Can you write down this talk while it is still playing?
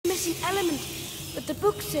missing element. But the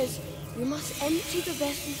book says you must empty the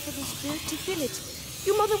vessel for the spirit to fill it.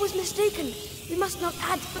 Your mother was mistaken. We must not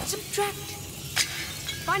add, but subtract.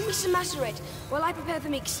 Find me some macerate while I prepare the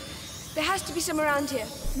mix. There has to be some around here.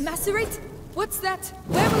 Macerate? What's that?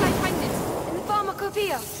 Where will I find it? In the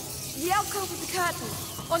pharmacopoeia. The alcove with the curtain.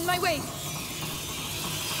 On my way.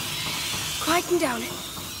 Quieten down.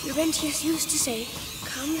 Laurentius used to say,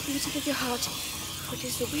 calm the beating of your heart, for it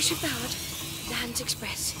is the wish of the heart the hands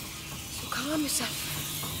express. So calm yourself.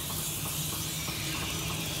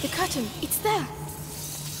 The curtain, it's there.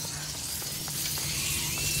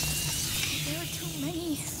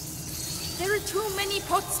 There are too many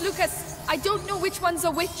pots, Lucas. I don't know which one's a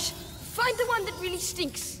which. Find the one that really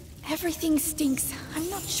stinks. Everything stinks. I'm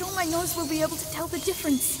not sure my nose will be able to tell the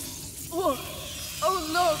difference. Oh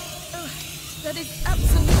no. That is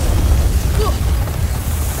absolute. Oh.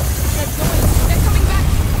 They're going. They're coming back.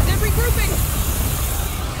 They're regrouping.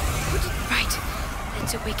 Put it right.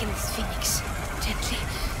 Let's awaken this phoenix. Gently.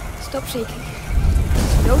 Stop shaking.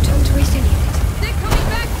 There's no time to waste any of it. They're coming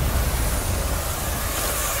back.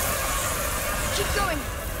 Keep going.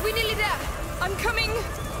 We're nearly there. I'm coming.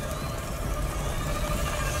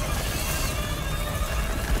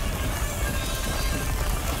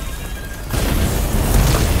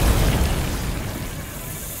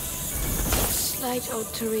 Slight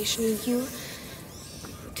alteration in you.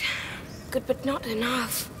 Good, but not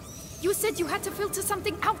enough. You said you had to filter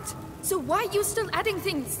something out. So why are you still adding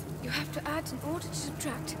things? You have to add in order to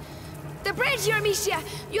subtract. The bridge, Amicia!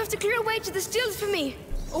 You have to clear a way to the stills for me.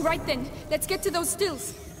 All right then, let's get to those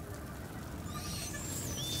stills.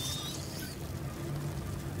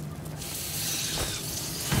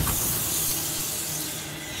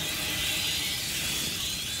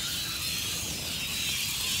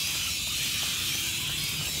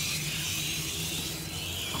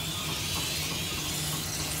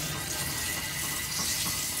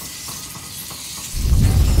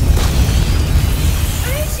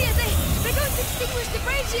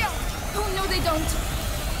 Oh, no, they don't.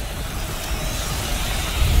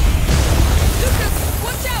 Lucas,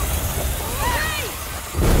 watch out! Hey!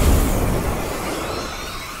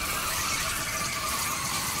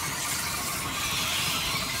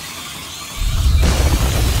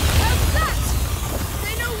 How's that?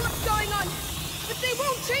 They know what's going on, but they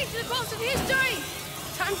won't change the course of history.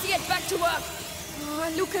 Time to get back to work.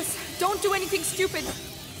 Oh, Lucas, don't do anything stupid.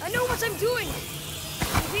 I know what I'm doing.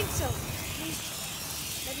 I think so.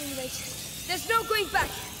 At any rate, there's no going back.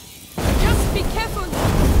 Just be careful.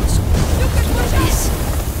 Lucas, watch out! Yes.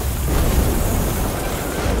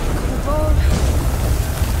 Control.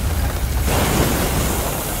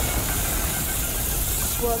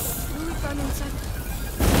 Swirl fluid run inside.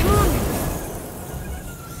 Come on.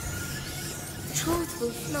 Truth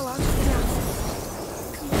will flow out of the mouth.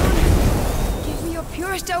 Come on. Give me your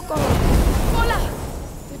purest alcohol. Voila!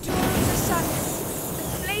 The door of the sun. The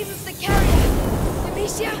flame of the carrier.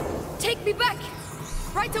 Amicia, take me back!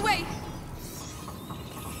 Right away!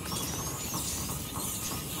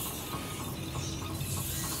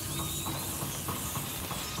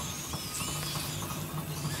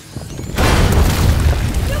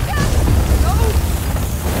 Lucas! No!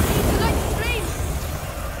 I need to light the flame!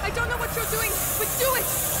 I don't know what you're doing, but do it!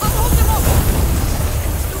 I'll hold them off!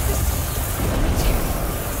 Lucas,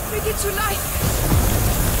 bring it to life!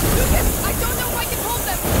 Lucas, I don't know if I can hold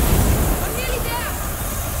them! I'm nearly there!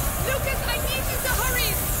 Lucas, I need you to hurry!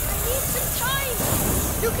 I need some time!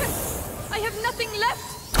 Lucas, I have nothing left!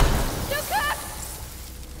 Lucas!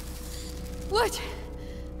 What?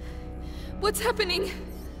 What's happening?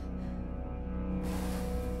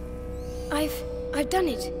 I've done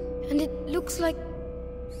it, and it looks like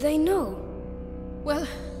they know. Well,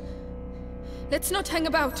 let's not hang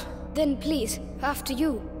about. Then please, after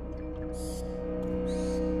you.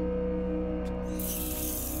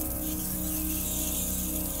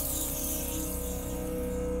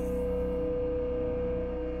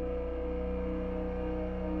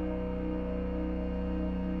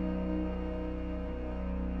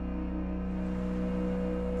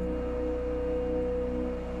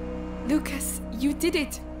 Lucas, you did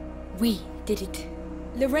it! We did it.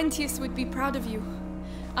 Laurentius would be proud of you.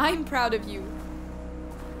 I'm proud of you.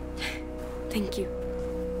 Thank you.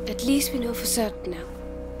 At least we know for certain now.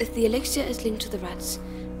 If the elixir is linked to the rats,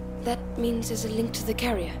 that means there's a link to the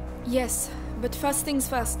carrier. Yes, but first things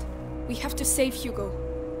first. We have to save Hugo.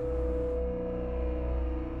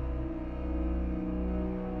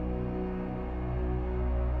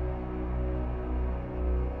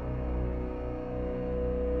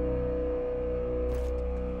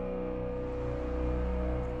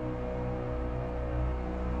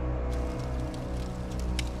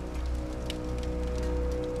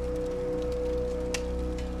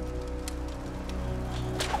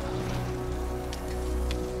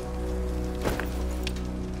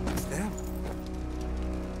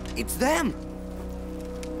 It's them!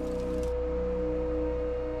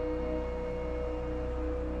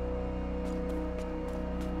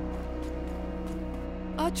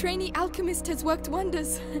 Our trainee alchemist has worked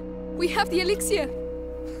wonders. We have the elixir.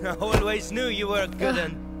 I always knew you were a good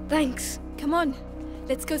one. Thanks. Come on,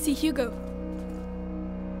 let's go see Hugo.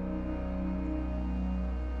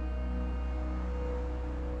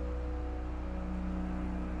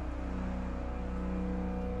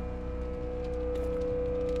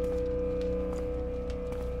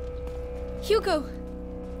 Hugo,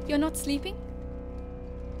 you're not sleeping?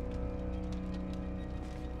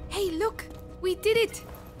 Hey, look! We did it!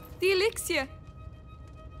 The elixir!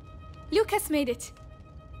 Lucas made it.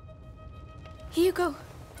 Here you go.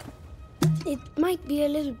 It might be a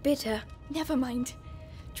little bitter. Never mind.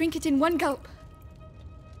 Drink it in one gulp.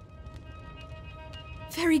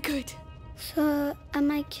 Very good. So,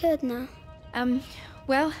 am I cured now?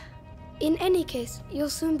 Well... In any case, you'll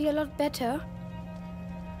soon be a lot better.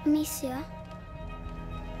 Amicia?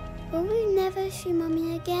 Will we never see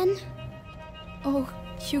Mommy again? Oh,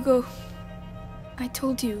 Hugo... I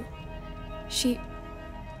told you. She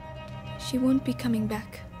won't be coming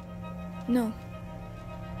back. No.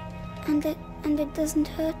 And it doesn't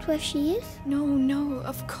hurt where she is? No,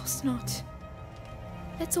 of course not.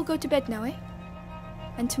 Let's all go to bed now, eh?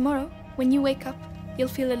 And tomorrow, when you wake up, you'll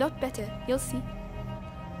feel a lot better, you'll see.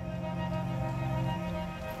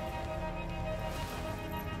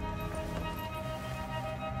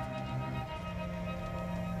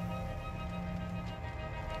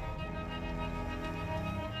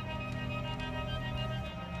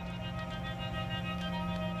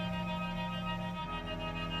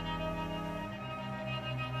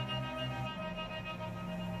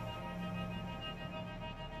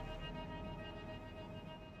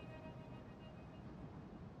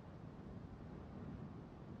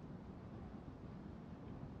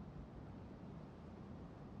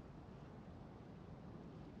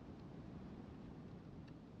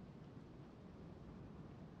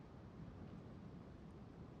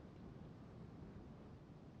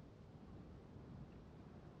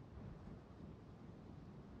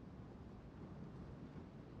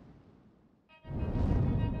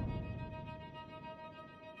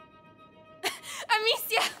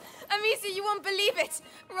 Amicia, you won't believe it!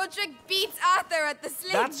 Roderick beats Arthur at the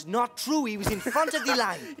sling! That's not true. He was in front of the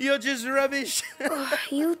line. You're just rubbish.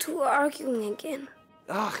 You two are arguing again.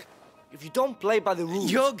 Ugh, if you don't play by the rules...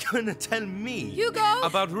 You're gonna tell me Hugo!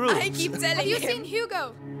 about rules. I keep telling Have you seen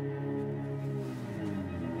Hugo?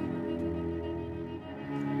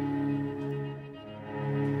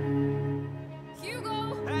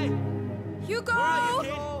 Hugo! Hey! Hugo! Where are you,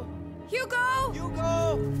 kid? Hugo!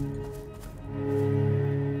 Hugo!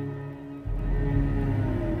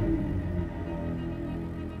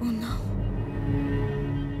 Oh no.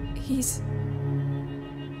 He's...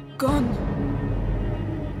 gone.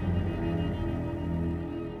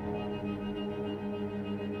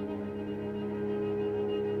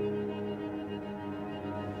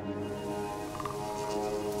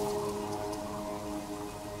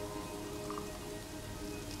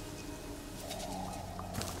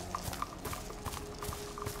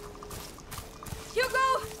 Hugo!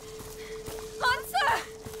 Answer!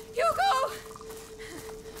 Hugo!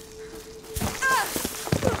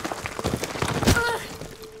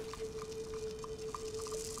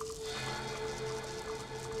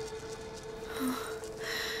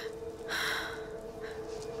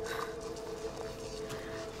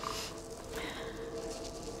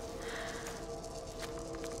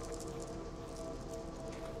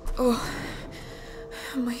 Oh,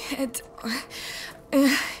 my head.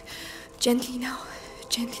 Gently now,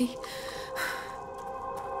 gently.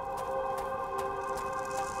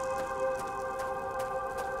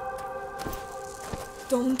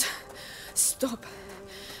 Don't stop.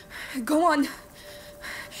 Go on.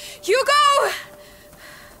 Hugo!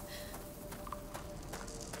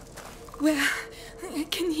 Where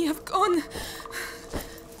can he have gone?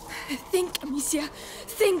 Think, Amicia,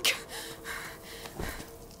 think.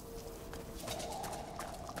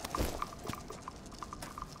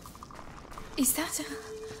 Is that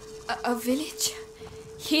a village?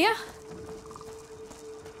 Here?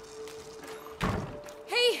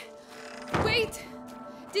 Hey! Wait!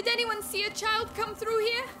 Did anyone see a child come through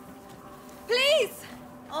here? Please!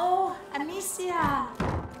 Oh, Amicia!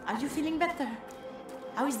 Are you feeling better?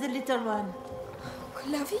 How is the little one?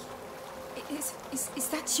 Lavi? Is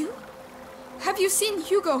that you? Have you seen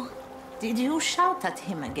Hugo? Did you shout at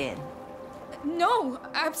him again? No,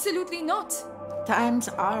 absolutely not. Times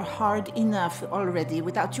are hard enough already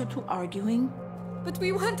without you two arguing. But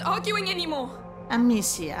we weren't arguing anymore.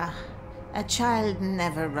 Amicia, A child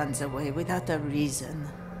never runs away without a reason.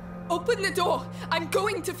 Open the door! I'm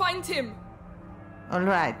going to find him! All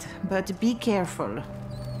right, but be careful.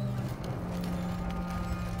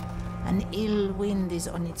 An ill wind is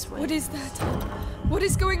on its way. What is that? What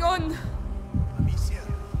is going on? Amicia,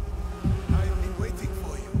 I've been waiting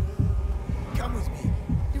for you. Come with me.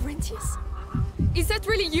 Laurentius? Is that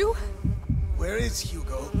really you? Where is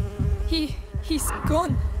Hugo? He's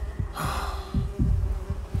gone.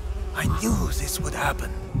 I knew this would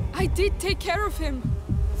happen. I did take care of him.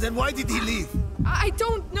 Then why did he leave? I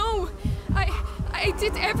don't know. I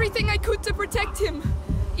did everything I could to protect him.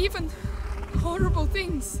 Even horrible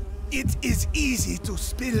things. It is easy to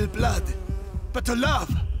spill blood, but to love,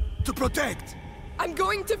 to protect. I'm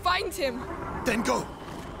going to find him. Then go,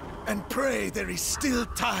 and pray there is still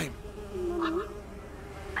time. Mommy,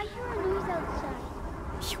 I hear a noise outside.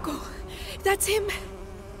 Hugo, that's him.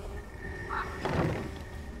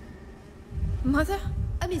 Mother?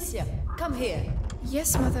 Amicia, come here.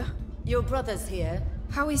 Yes, Mother. Your brother's here.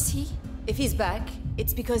 How is he? If he's back,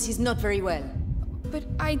 it's because he's not very well. But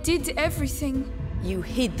I did everything. You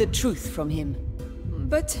hid the truth from him.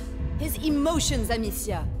 But His emotions,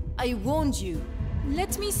 Amicia. I warned you.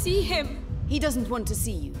 let me see him. He doesn't want to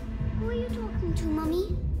see you. Who are you talking to,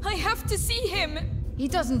 Mommy? I have to see him. He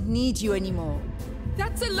doesn't need you anymore.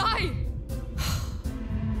 That's a lie.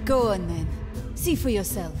 Go on then. See for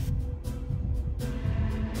yourself.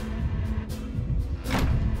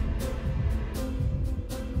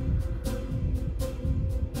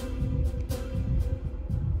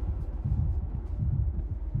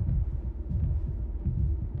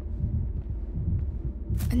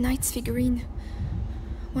 A knight's figurine.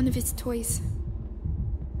 One of his toys.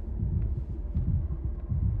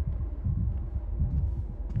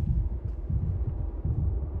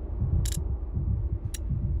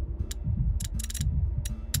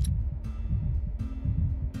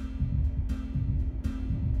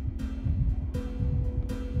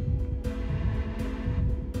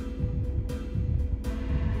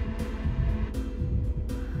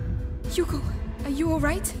 Hugo, are you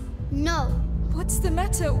alright? No. What's the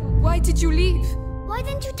matter? Why did you leave? Why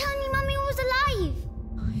didn't you tell me Mommy was alive?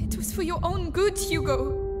 It was for your own good,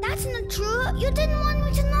 Hugo. That's not true. You didn't want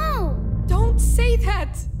me to know. Don't say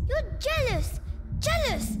that! You're jealous.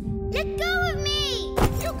 Jealous. Let go of me.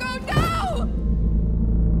 Hugo, no!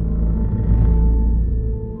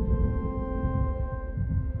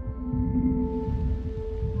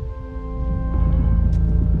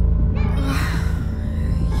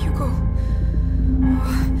 Hugo.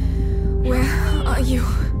 Where are you?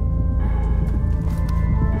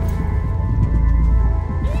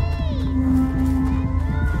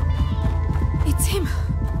 It's him.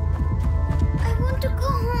 I want to go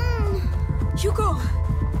home. Hugo!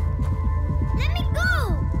 Let me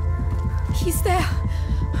go. He's there.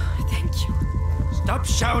 Thank you. Stop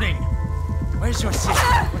shouting! Where's your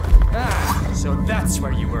sister? So that's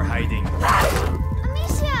where you were hiding.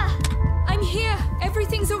 Amicia. I'm here.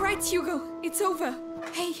 Everything's alright, Hugo. It's over.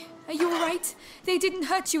 Hey, are you alright? They didn't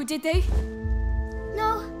hurt you, did they?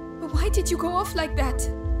 No. But why did you go off like that?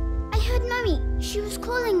 I heard Mommy. She was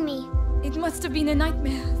calling me. It must have been a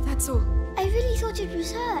nightmare, that's all. I really thought it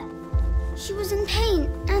was her. She was in pain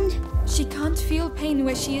and... She can't feel pain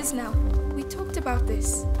where she is now. We talked about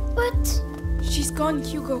this. But... She's gone,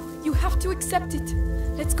 Hugo. You have to accept it.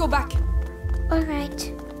 Let's go back. All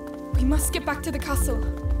right. We must get back to the castle.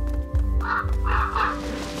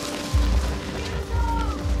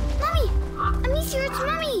 Mommy! Amicia, it's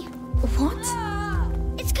Mommy! What?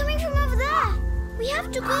 It's coming from over there. We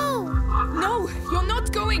have to go. No, you're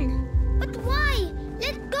not going. But why?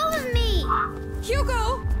 Let go of me.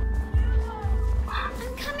 Hugo!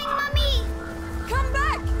 I'm coming, Mommy. Come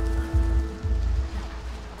back!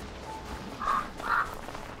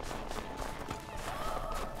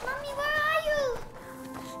 Mommy, where are you?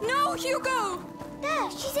 No, Hugo!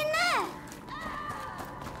 There, she's in there.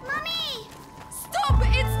 Mommy! Stop!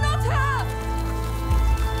 It's not her!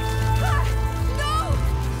 Ah, no!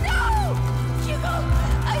 No! Hugo!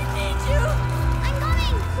 I need you! I'm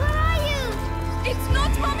coming. Where are you? It's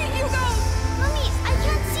not Mommy, Hugo! Mommy, I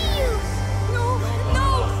can't see you. No! No!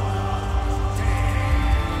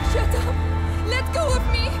 Shut up! Let go of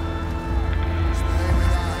me!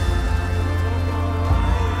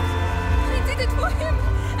 I did it for him!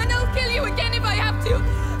 And I'll kill you again if I have to!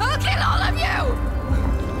 I'll kill all of you!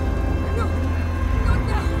 No! Not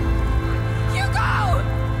now! Hugo!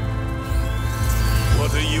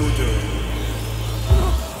 What are you doing?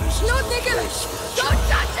 No, Nicholas! Don't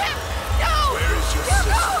touch him! No! Where is your Hugo!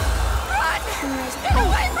 sister? Run! Get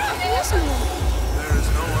away from me! There is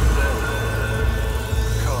no one there.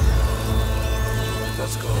 Come.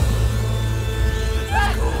 us go.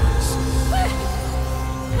 Let us go.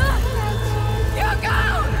 You go!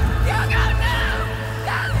 You go now!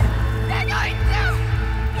 No! They're going to!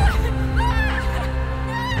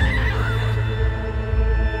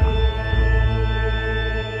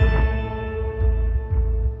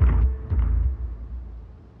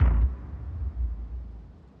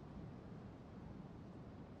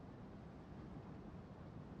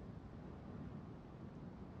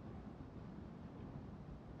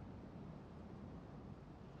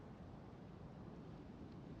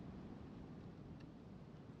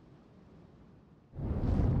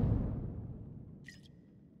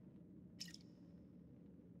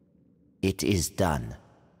 It is done.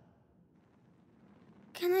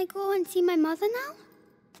 Can I go and see my mother now?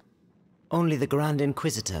 Only the Grand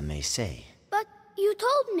Inquisitor may say. But you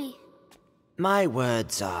told me. My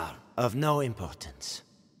words are of no importance.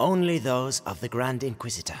 Only those of the Grand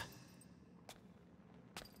Inquisitor.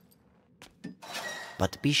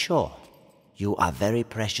 But be sure, you are very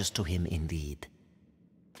precious to him indeed.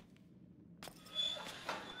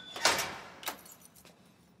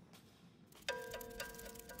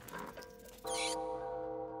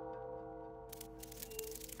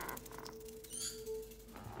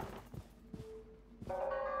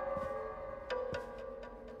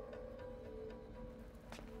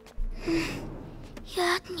 You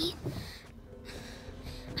had me.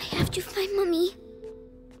 I have to find Mommy.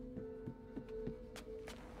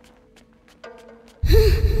 My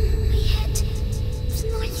head. It's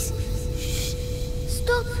noise. Shh.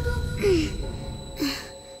 Stop.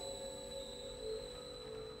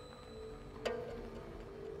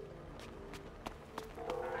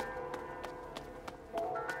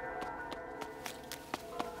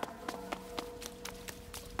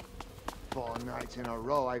 Nights in a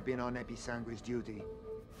row I've been on Episanguis duty.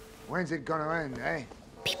 When's it gonna end, eh?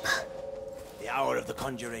 People. The hour of the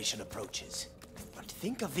conjuration approaches. But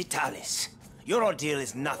think of Vitalis. Your ordeal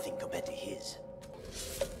is nothing compared to his.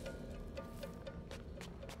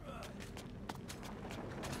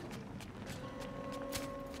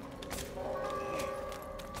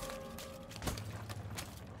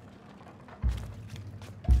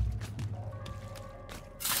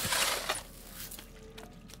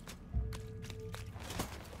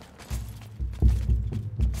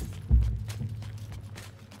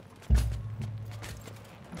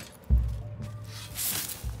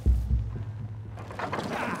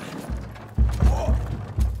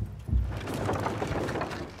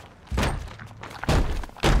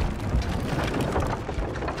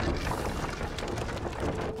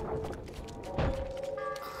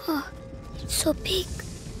 So big.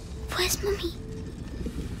 Where's Mommy?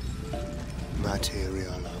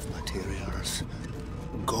 Material of materials.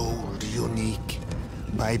 Gold unique.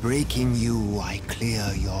 By breaking you, I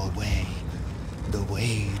clear your way. The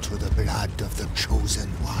way to the blood of the Chosen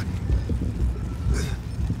One.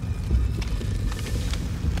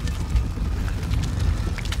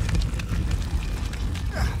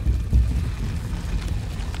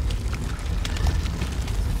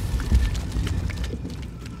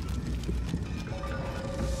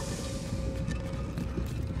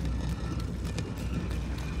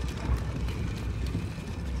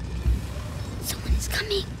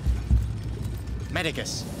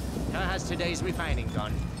 Medicus, how has today's refining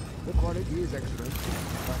gone? The quality is excellent,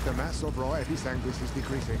 but the mass of raw Episanguis is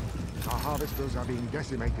decreasing. Our harvesters are being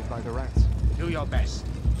decimated by the rats. Do your best.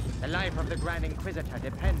 The life of the Grand Inquisitor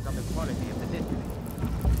depends on the quality of the distillate.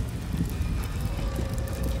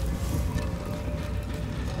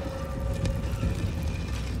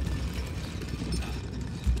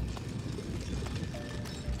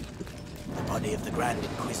 The body of the Grand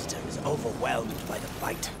Inquisitor is overwhelmed by the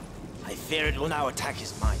bite. I fear it will now attack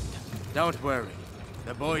his mind. Don't worry.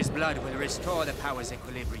 The boy's blood will restore the power's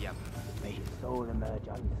equilibrium. May his soul emerge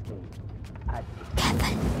unscathed. And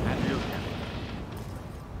look at it.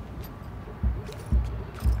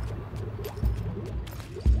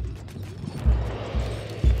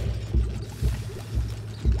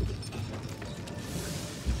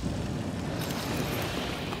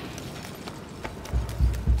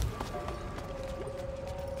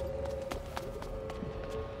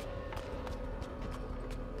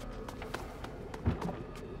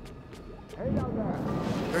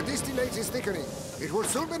 The distillate is thickening. It will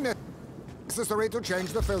soon be necessary to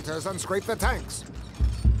change the filters and scrape the tanks.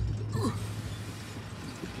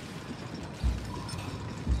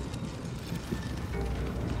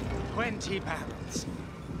 "20 barrels.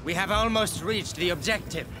 We have almost reached the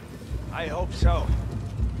objective. I hope so.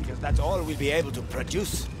 Because that's all we'll be able to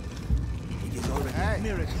produce. It is already a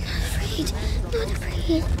miracle. Not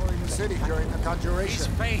afraid. In the city during the conjuration. His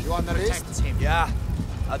faith You on the list? protects him. Yeah,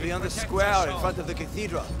 I'll be on the square in front of the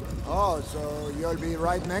cathedral. Oh, so you'll be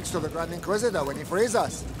right next to the Grand Inquisitor when he frees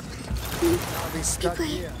us. I'll be stuck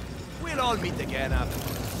here. We'll all meet again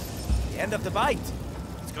after the end of the bite.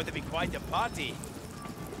 It's going to be quite a party.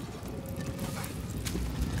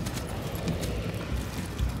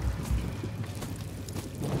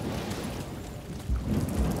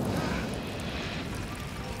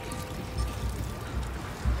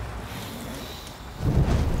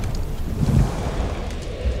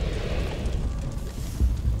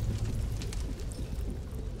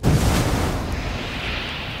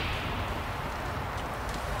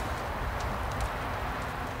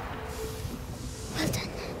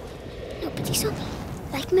 Nobody saw me,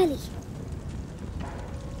 like Melly. Smoke,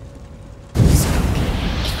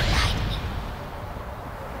 it will hide me.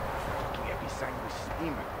 Every sign was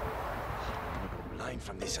steam. I'm gonna go blind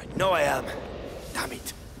from this. I know I am. Damn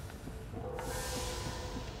it.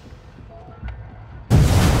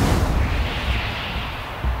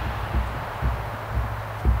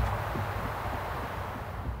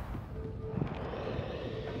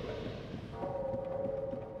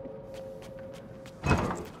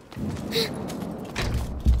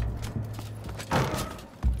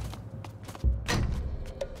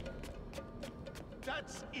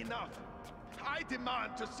 That's enough. I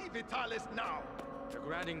demand to see Vitalis now. The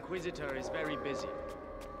Grand Inquisitor is very busy.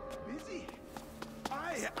 Busy?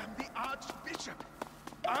 I am the Archbishop.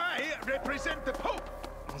 I represent the Pope.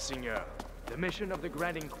 Monseigneur, the mission of the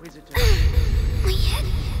Grand Inquisitor... My head.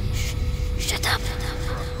 Shut up.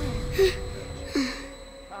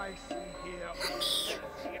 I see here...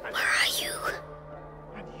 Me, where are you?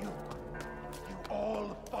 And you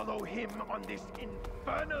all follow him on this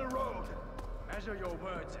infernal road. Measure your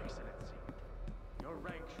words, Excellency. Your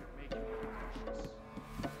rank should make you cautious.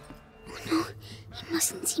 Oh no, he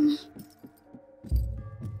mustn't see me.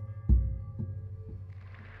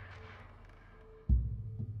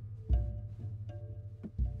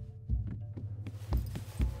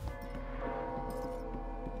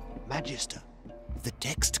 Magister, the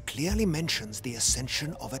text clearly mentions the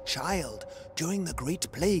ascension of a child during the Great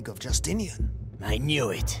Plague of Justinian. I knew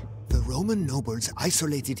it. The Roman nobles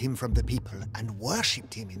isolated him from the people and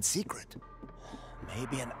worshipped him in secret.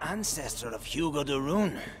 Maybe an ancestor of Hugo de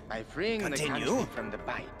Rune. By freeing the country from the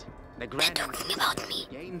bite, the Grand Inquisitor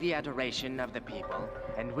gained the adoration of the people,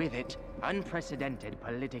 and with it, unprecedented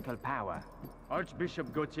political power.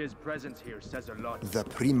 Archbishop Gautier's presence here says a lot. The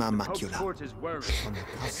Prima The Pope's Macula, court is worried. on the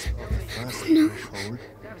cusp of the first threshold,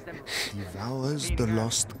 devours the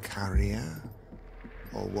lost carrier,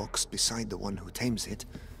 or walks beside the one who tames it.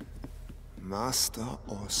 Master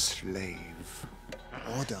or slave,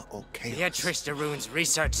 order or chaos. Beatrice de Rune's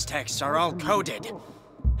research texts are all coded.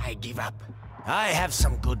 I give up. I have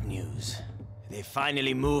some good news. They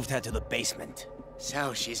finally moved her to the basement.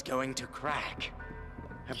 So she's going to crack.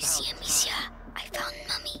 Monsieur, I found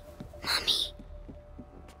Mummy. Mommy.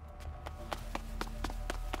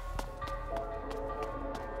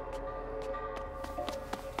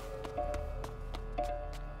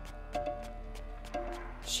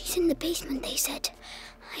 She's in the basement, they said.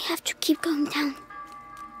 I have to keep going down.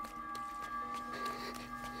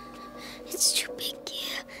 It's too big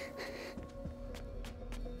here.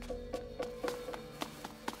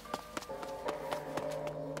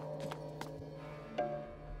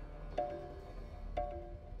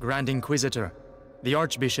 Grand Inquisitor, the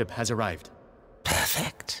Archbishop has arrived.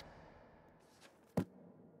 Perfect.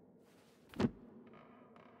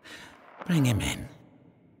 Bring him in.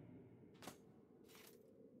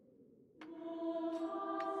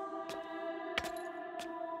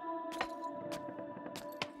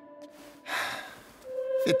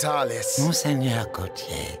 Vitalis. Monseigneur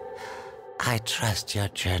Gautier, I trust your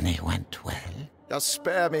journey went well. Just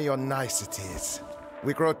spare me your niceties.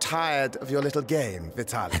 We grow tired of your little game,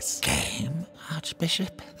 Vitalis. A game,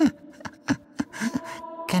 Archbishop?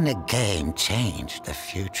 Can a game change the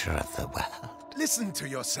future of the world? Listen to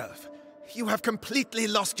yourself. You have completely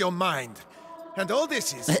lost your mind. And all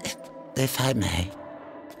this is... If I may,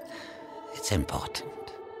 it's important.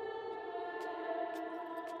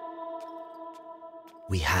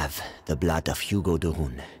 We have the blood of Hugo de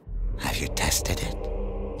Rune. Have you tested it?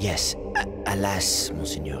 Yes. Alas,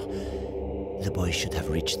 Monseigneur. The boy should have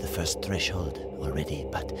reached the first threshold already,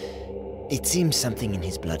 but it seems something in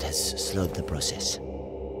his blood has slowed the process.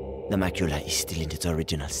 The macula is still in its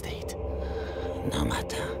original state. No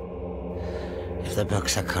matter. If the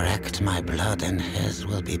books are correct, my blood and his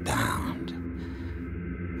will be bound.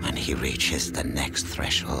 When he reaches the next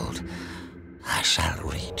threshold, I shall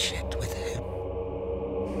reach it with him.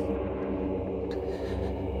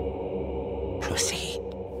 Proceed.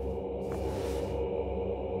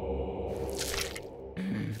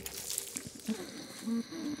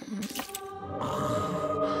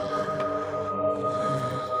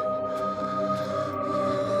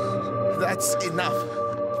 That's enough.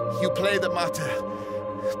 You play the martyr,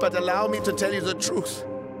 but allow me to tell you the truth.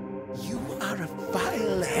 You are a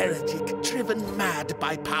vile heretic driven mad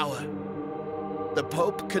by power. The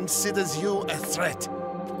Pope considers you a threat.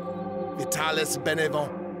 Vitalis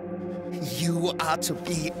Benevent, you are to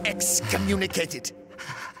be excommunicated.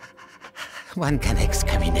 One can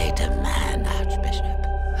excommunicate a man, Archbishop,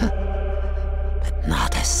 but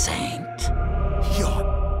not a saint.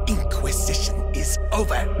 Your Inquisition is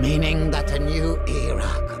over. Meaning that a new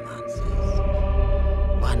era commences.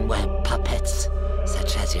 One where puppets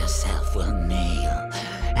such as yourself will kneel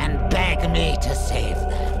and beg me to save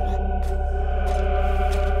them.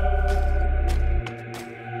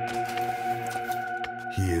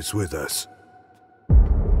 He is with us.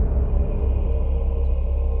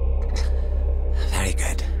 Very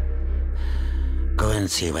good. Go and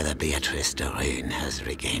see whether Beatrice Doreen has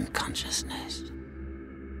regained consciousness.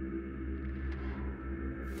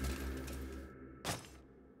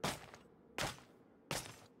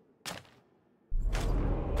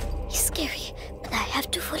 He's scary, but I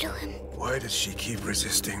have to follow him. Why does she keep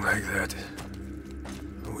resisting like that?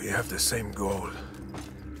 We have the same goal.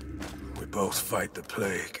 We both fight the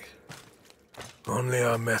plague. Only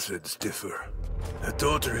our methods differ. Her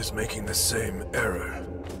daughter is making the same error.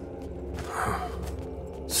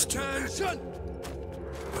 Stupid.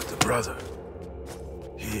 But the brother,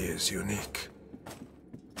 he is unique.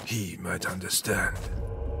 He might understand.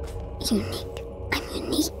 Unique? I'm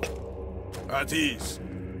unique? At ease.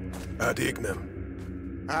 Ad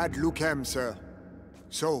ignem. Ad lucem, sir.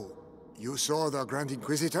 So, you saw the Grand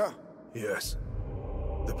Inquisitor? Yes.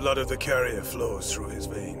 The blood of the carrier flows through his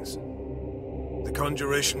veins. The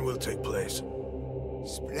conjuration will take place.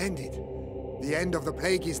 Splendid. The end of the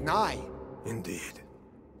plague is nigh. Indeed.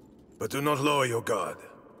 But do not lower your guard.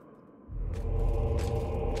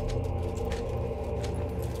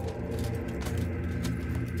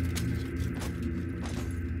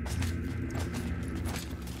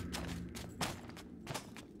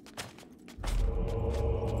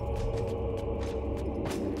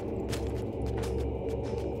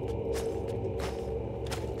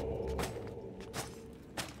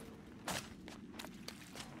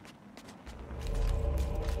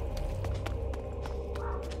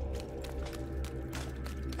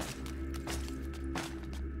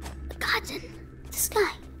 Garden. The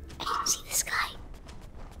sky. I can see the sky.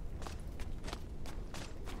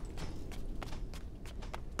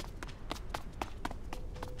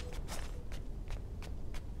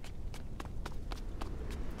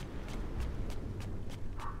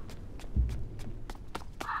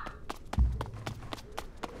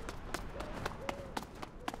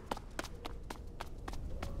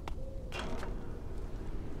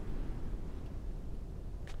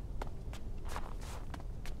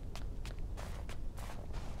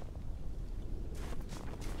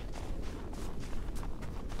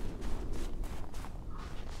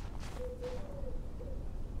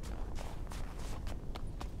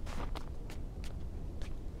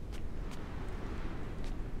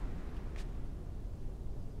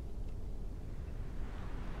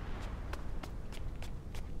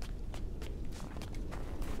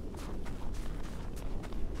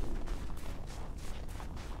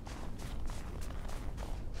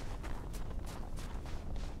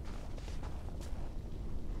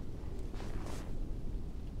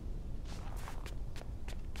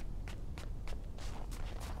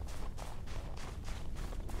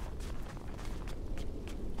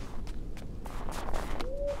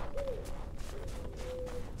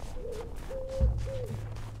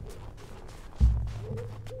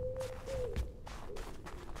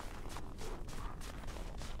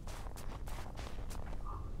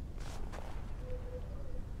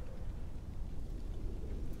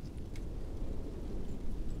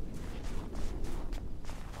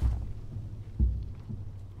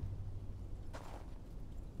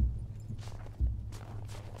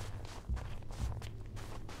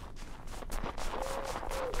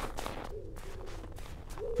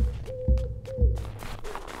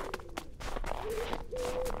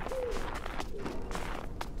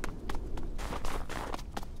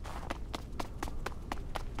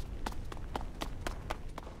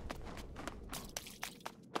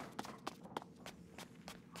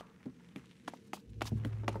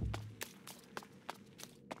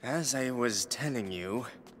 As I was telling you,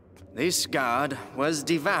 this guard was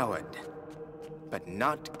devoured, but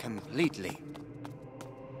not completely.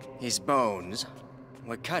 His bones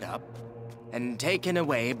were cut up and taken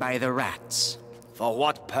away by the rats. For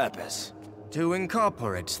what purpose? To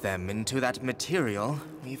incorporate them into that material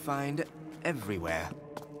we find everywhere.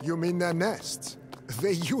 You mean their nests?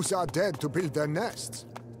 They use our dead to build their nests.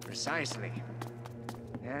 Precisely.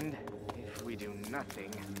 And if we do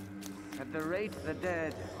nothing, at the rate the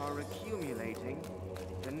dead are accumulating,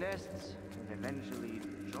 the nests will eventually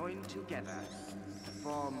join together to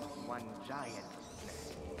form one giant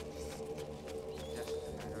nest. Just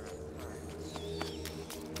a matter of time.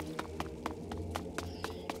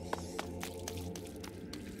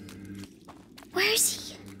 Where is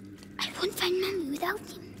he? I won't find Mommy without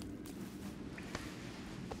him.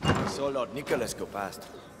 I saw Lord Nicholas go past.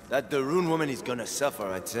 That the Rune woman is gonna suffer,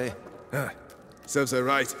 I'd say. Serves her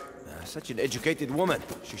right. Such an educated woman.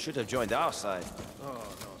 She should have joined our side. Oh,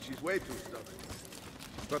 no, she's way too stubborn.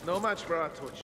 But no match for our touch.